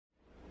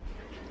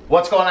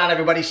What's going on,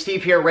 everybody?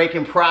 Steve here,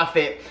 Raiken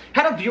Profit.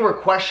 Had a viewer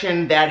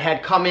question that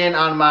had come in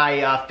on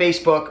my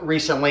Facebook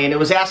recently, and it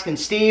was asking,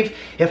 Steve,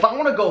 if I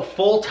want to go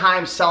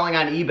full-time selling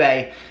on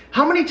eBay,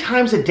 how many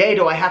times a day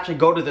do I have to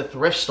go to the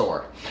thrift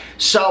store?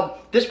 So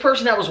this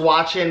person that was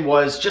watching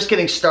was just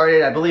getting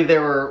started. I believe they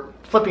were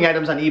flipping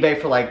items on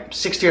eBay for like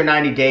 60 or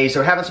 90 days.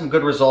 They're having some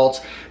good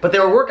results, but they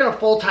were working a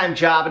full-time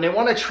job and they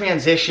want to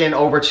transition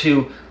over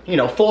to,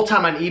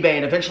 full-time on eBay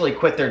and eventually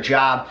quit their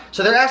job.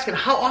 So they're asking,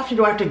 how often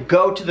do I have to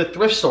go to the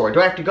thrift store?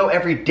 Do I have to go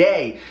every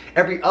day,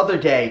 every other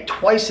day,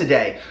 twice a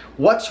day?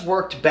 What's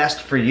worked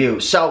best for you?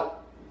 So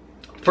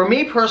for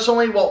me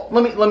personally, well,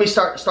 let me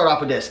start off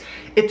with this.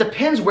 It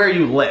depends where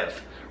you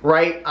live,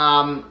 right?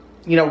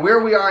 Where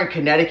we are in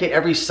Connecticut,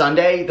 every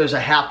Sunday there's a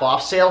half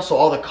off sale, so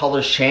all the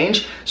colors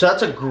change. So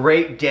that's a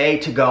great day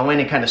to go in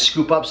and kind of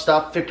scoop up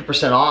stuff,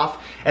 50%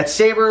 off. At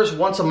Savers,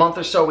 once a month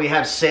or so, we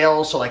have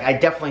sales, so like I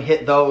definitely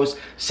hit those.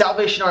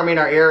 Salvation Army in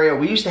our area,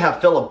 we used to have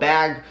fill a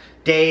bag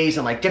days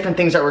and like different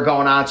things that were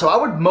going on. So I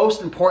would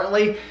most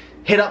importantly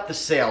hit up the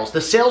sales. The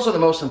sales are the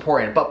most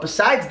important, but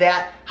besides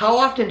that, how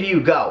often do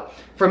you go?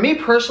 For me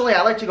personally,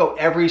 I like to go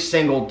every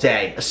single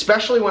day,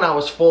 especially when I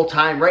was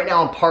full-time. Right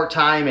now I'm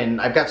part-time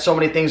and I've got so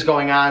many things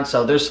going on,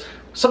 so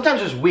sometimes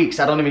there's weeks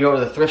I don't even go to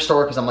the thrift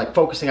store because I'm like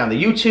focusing on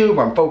the YouTube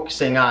or I'm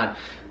focusing on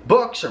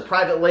books or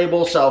private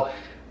labels. So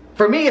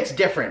for me, it's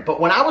different. But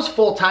when I was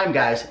full-time,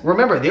 guys,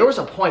 remember, there was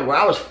a point where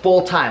I was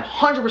full-time,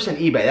 100%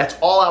 eBay. That's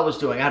all I was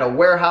doing. I had a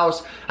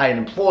warehouse, I had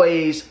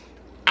employees.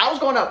 I was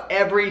going out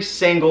every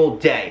single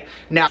day.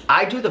 Now,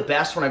 I do the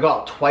best when I go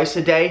out twice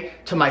a day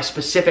to my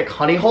specific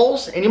honey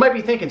holes. And you might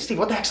be thinking, Steve,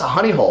 what the heck's a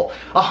honey hole?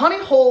 A honey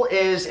hole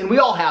is, and we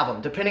all have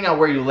them, depending on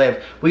where you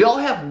live, we all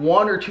have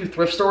one or two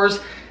thrift stores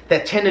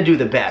that tend to do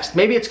the best.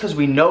 Maybe it's because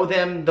we know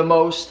them the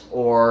most,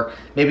 or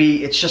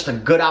maybe it's just a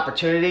good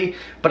opportunity.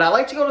 But I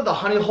like to go to the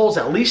honey holes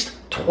at least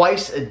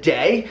twice a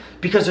day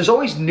because there's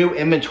always new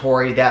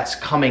inventory that's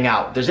coming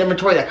out. There's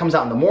inventory that comes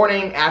out in the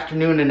morning,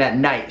 afternoon, and at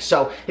night.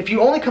 So if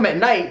you only come at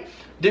night,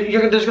 there's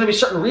going to be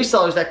certain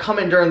resellers that come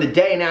in during the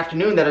day and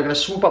afternoon that are going to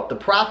swoop up the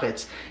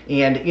profits,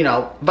 and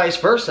vice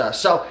versa.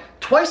 So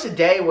twice a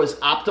day was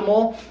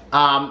optimal.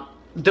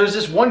 There's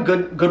this one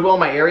Goodwill in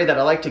my area that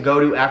I like to go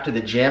to after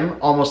the gym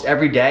almost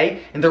every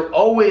day, and they're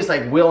always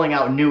like wheeling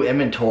out new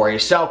inventory.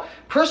 So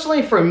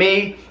personally for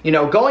me,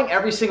 going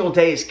every single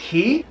day is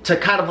key to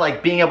kind of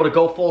like being able to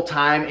go full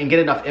time and get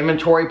enough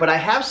inventory. But I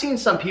have seen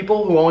some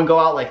people who only go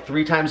out like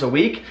 3 times a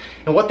week,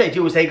 and what they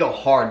do is they go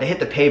hard. They hit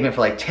the pavement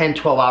for like 10,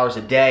 12 hours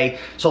a day.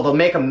 So they'll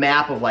make a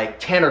map of like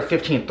 10 or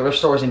 15 thrift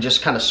stores and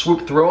just kind of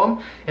swoop through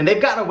them. And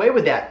they've gotten away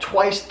with that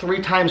twice,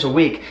 3 times a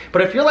week.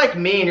 But if you're like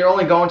me and you're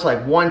only going to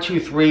like 1, 2,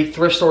 3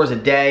 thrift stores a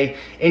day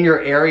in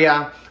your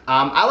area,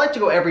 I like to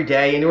go every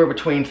day, anywhere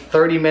between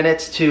 30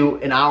 minutes to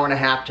an hour and a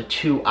half to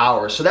 2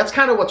 hours. So that's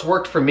kind of what's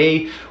worked for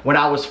me when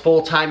I was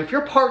full-time. If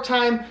you're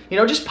part-time,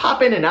 just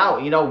pop in and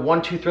out,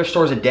 1, 2 thrift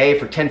stores a day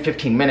for 10,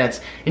 15 minutes,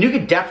 and you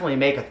could definitely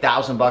make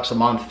 $1,000 a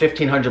month,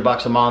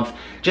 $1,500 a month,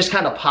 just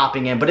kind of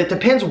popping in. But it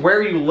depends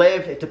where you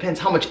live. It depends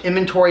how much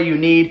inventory you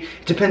need.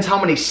 It depends how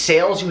many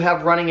sales you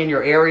have running in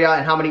your area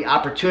and how many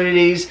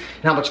opportunities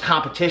and how much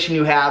competition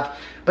you have.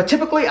 But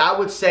typically, I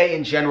would say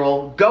in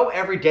general, go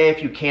every day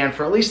if you can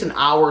for at least an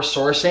hour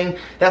sourcing.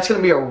 That's going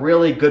to be a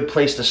really good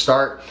place to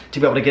start to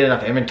be able to get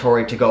enough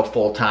inventory to go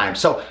full time.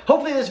 So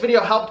hopefully this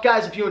video helped,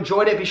 guys. If you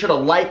enjoyed it, be sure to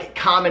like,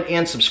 comment,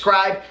 and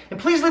subscribe. And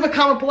please leave a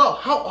comment below.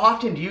 How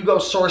often do you go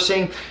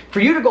sourcing? For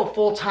you to go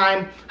full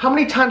time, how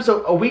many times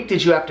a week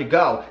did you have to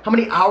go? How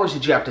many hours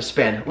did you have to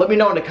spend? Let me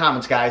know in the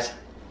comments, guys.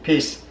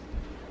 Peace.